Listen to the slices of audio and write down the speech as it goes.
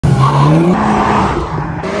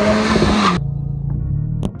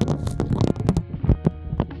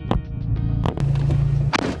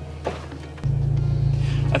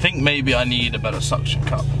maybe I need a better suction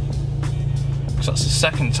cup. Because that's the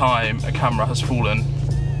second time a camera has fallen.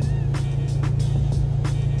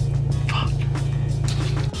 Fuck.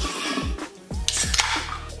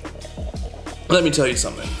 Let me tell you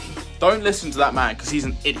something. Don't listen to that man, because he's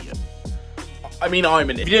an idiot. I mean, I'm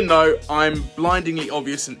an idiot. If you didn't know, I'm blindingly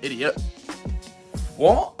obvious an idiot.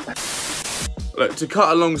 What? Look, to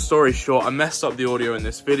cut a long story short, I messed up the audio in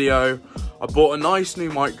this video. I bought a nice new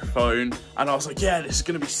microphone, and I was like, yeah, this is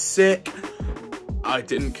gonna be sick. I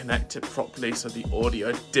didn't connect it properly, so the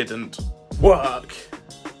audio didn't work.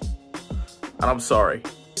 And I'm sorry.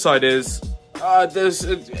 Side is, I'll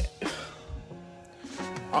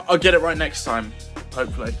get it right next time,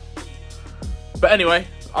 hopefully. But anyway,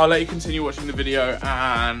 I'll let you continue watching the video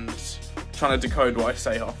and trying to decode what I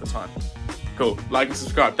say half the time. Cool, like and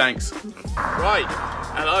subscribe, thanks. Right,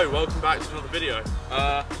 hello, welcome back to another video.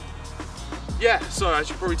 Yeah, so as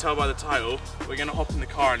you probably tell by the title, we're gonna hop in the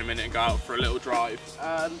car in a minute and go out for a little drive.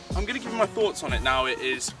 And I'm gonna give you my thoughts on it now. It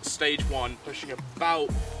is stage 1, pushing about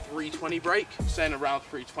 320 brake, saying around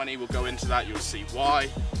 320, we'll go into that, you'll see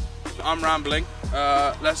why. I'm rambling,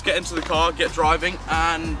 let's get into the car, get driving,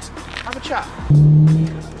 and have a chat.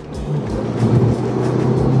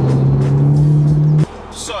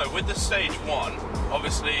 So, with the stage 1,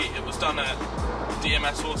 obviously it was done at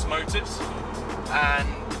DMS Automotives, and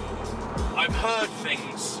I've heard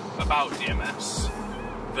things about DMS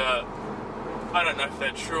that I don't know if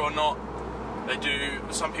they're true or not. They do,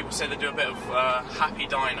 some people say they do a bit of happy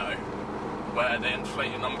dyno, where they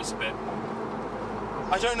inflate your numbers a bit.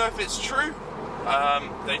 I don't know if it's true.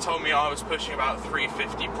 They told me I was pushing about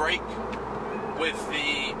 350 brake. With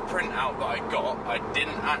the printout that I got, I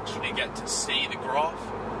didn't actually get to see the graph.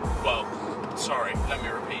 Well, sorry, let me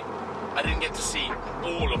repeat. I didn't get to see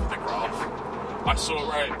all of the graph. I saw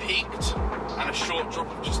where it peaked and a short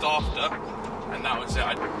drop just after, and that was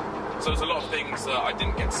it. So there's a lot of things that I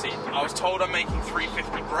didn't get to see. I was told I'm making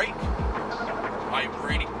 350 brake. I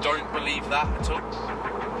really don't believe that at all,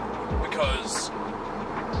 because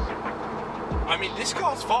I mean, this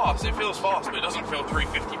car's fast, it feels fast, but it doesn't feel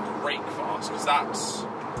 350 brake fast, because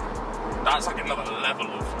that's like another level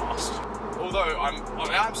of fast. Although I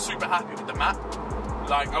am super happy with the map.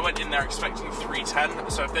 Like, I went in there expecting 310,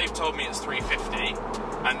 so if they've told me it's 350,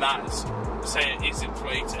 and that's, say it is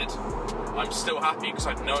inflated, I'm still happy, because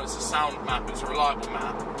I know it's a sound map, it's a reliable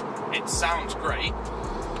map. It sounds great.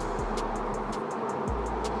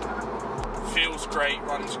 Feels great,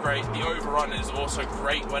 runs great. The overrun is also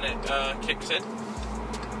great when it kicks in.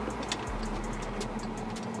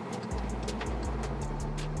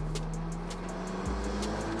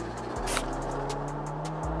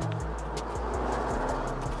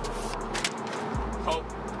 Oh,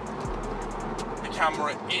 the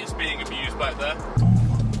camera is being abused back there.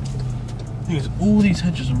 The thing is, all these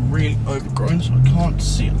hedges are really overgrown, so I can't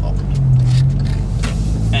see a lot.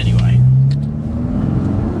 Anyway.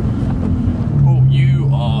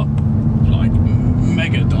 Like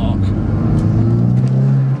mega dark.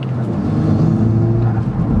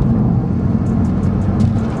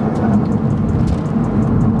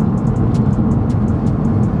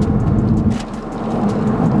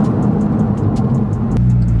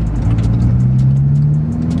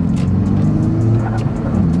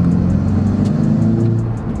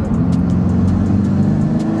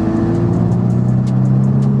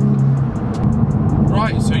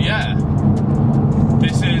 Right, so yeah.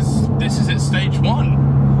 This is at stage 1.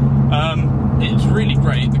 It's really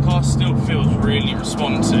great. The car still feels really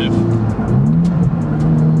responsive.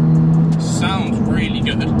 Sounds really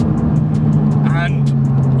good. And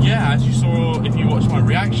yeah, as you saw if you watched my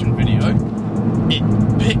reaction video, it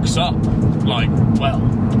picks up like well.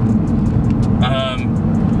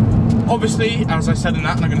 Obviously, as I said in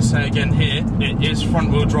that, and I'm going to say again here, it is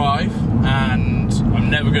front wheel drive, and I'm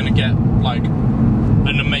never going to get like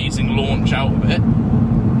an amazing launch out of it.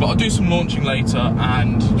 But I'll do some launching later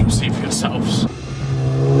and you'll see for yourselves.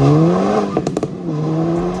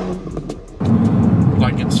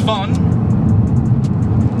 Like, it's fun,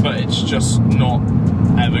 but it's just not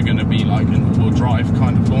ever going to be like an all-wheel drive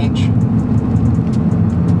kind of launch.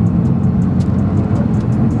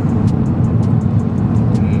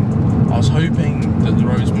 I was hoping that the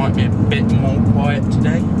roads might be a bit more quiet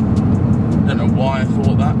today. Don't know why I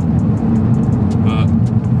thought that, but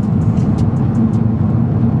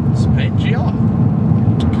GR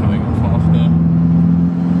coming off after.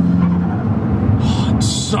 Oh, it's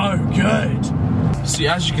so good. See,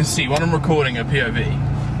 as you can see, when I'm recording a POV,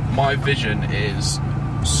 my vision is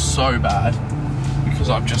so bad because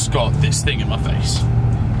I've just got this thing in my face.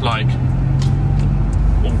 Like,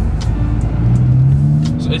 oh.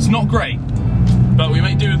 So it's not great, but we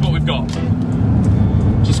make do with what we've got.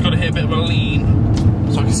 Just got to hit a bit of a lean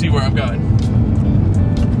so I can see where I'm going.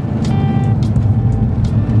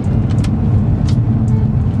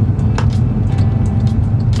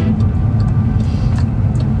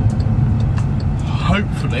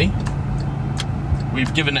 Hopefully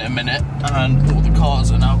we've given it a minute and all the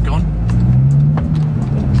cars are now gone.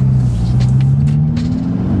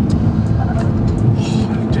 Oh,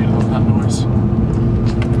 I do love that noise.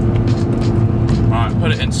 Alright,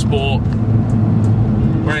 put it in sport.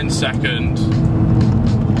 We're in second.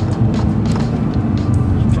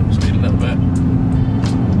 Drop the speed a little bit.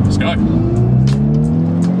 Let's go.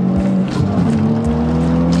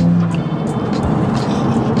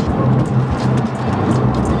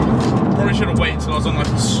 Probably should have waited until I was on like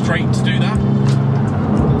a straight to do that.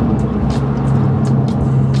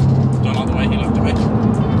 Don't like the way he looked at me.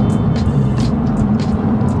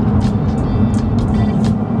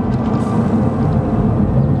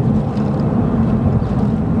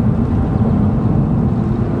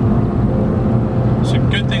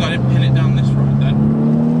 Good thing I didn't pin it down this road then.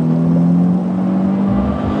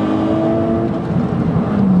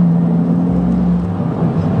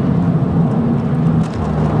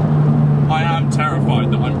 I am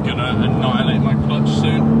terrified that I'm gonna annihilate my clutch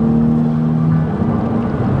soon.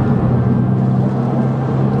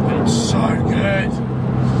 It's so good.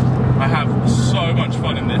 I have so much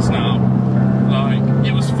fun in this now. Like,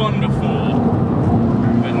 it was fun before,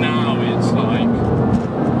 but now it's like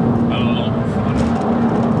a lot of fun.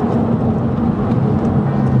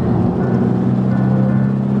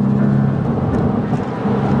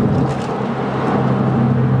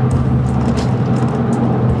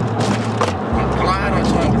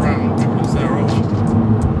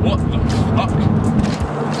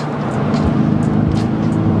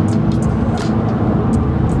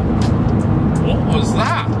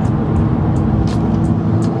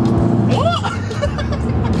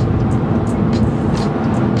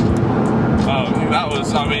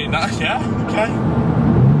 I mean, yeah, okay.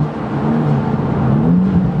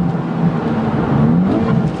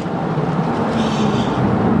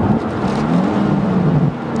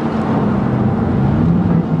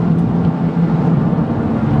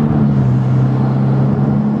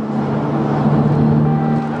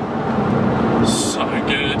 So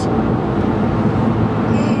good.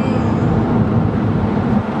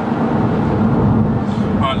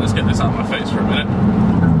 Alright, let's get this out of my face for a minute.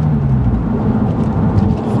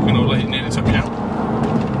 It nearly took me out.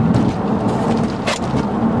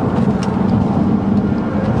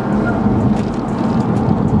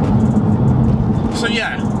 So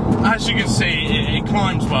yeah, as you can see, it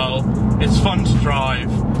climbs well, it's fun to drive,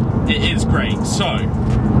 it is great. So,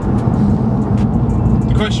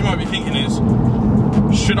 the question you might be thinking is,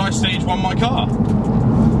 should I stage 1 my car?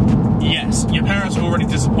 Yes, your parents are already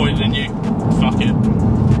disappointed in you, fuck it.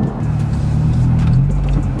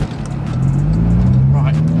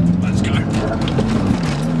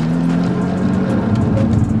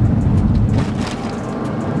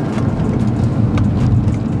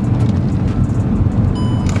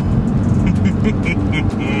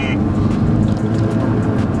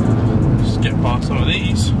 Just get past some of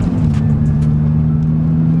these.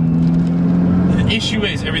 The issue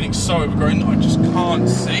is everything's so overgrown that I just can't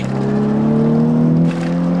see.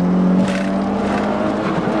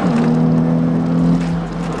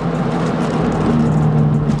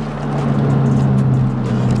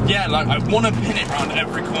 Yeah, like I want to pin it around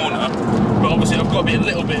every corner, but obviously I've got to be a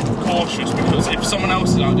little bit cautious because if someone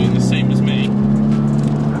else is out doing the same as me,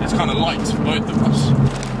 it's kind of light for both of us.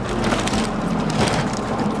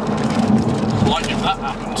 Like if that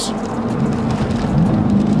happens.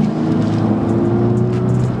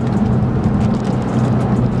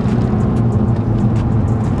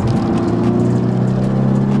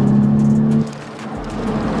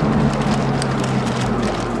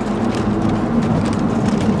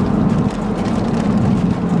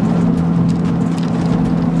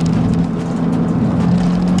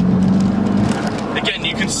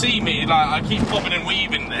 See me, like I keep bobbing and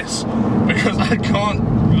weaving this because I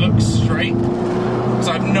can't look straight because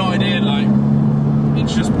I have no idea, like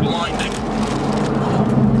it's just blinding.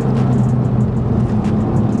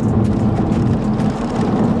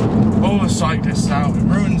 All the cyclists out, it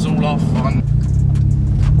ruins all our fun.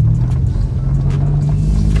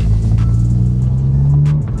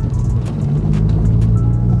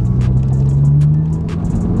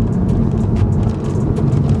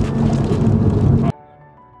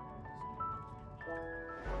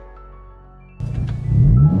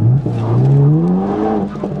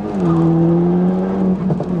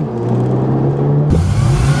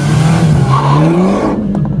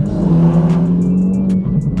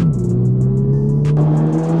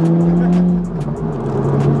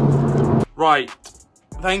 Right,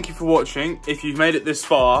 thank you for watching. If you've made it this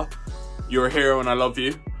far, you're a hero and I love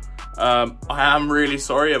you. I am really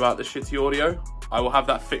sorry about the shitty audio. I will have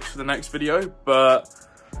that fixed for the next video, but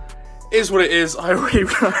it is what it is. I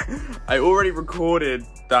already recorded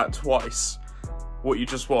that twice, what you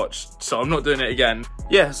just watched, so I'm not doing it again.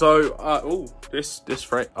 Yeah, so, this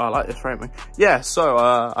frame, I like this framing. Yeah, so,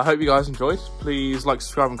 I hope you guys enjoyed. Please like,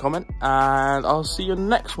 subscribe, and comment, and I'll see you in the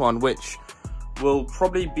next one, which will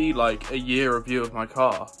probably be like a year review of my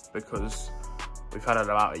car, because we've had it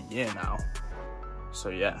about a year now. So,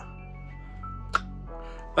 yeah.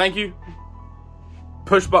 Thank you.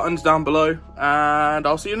 Push buttons down below, and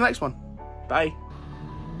I'll see you in the next one. Bye.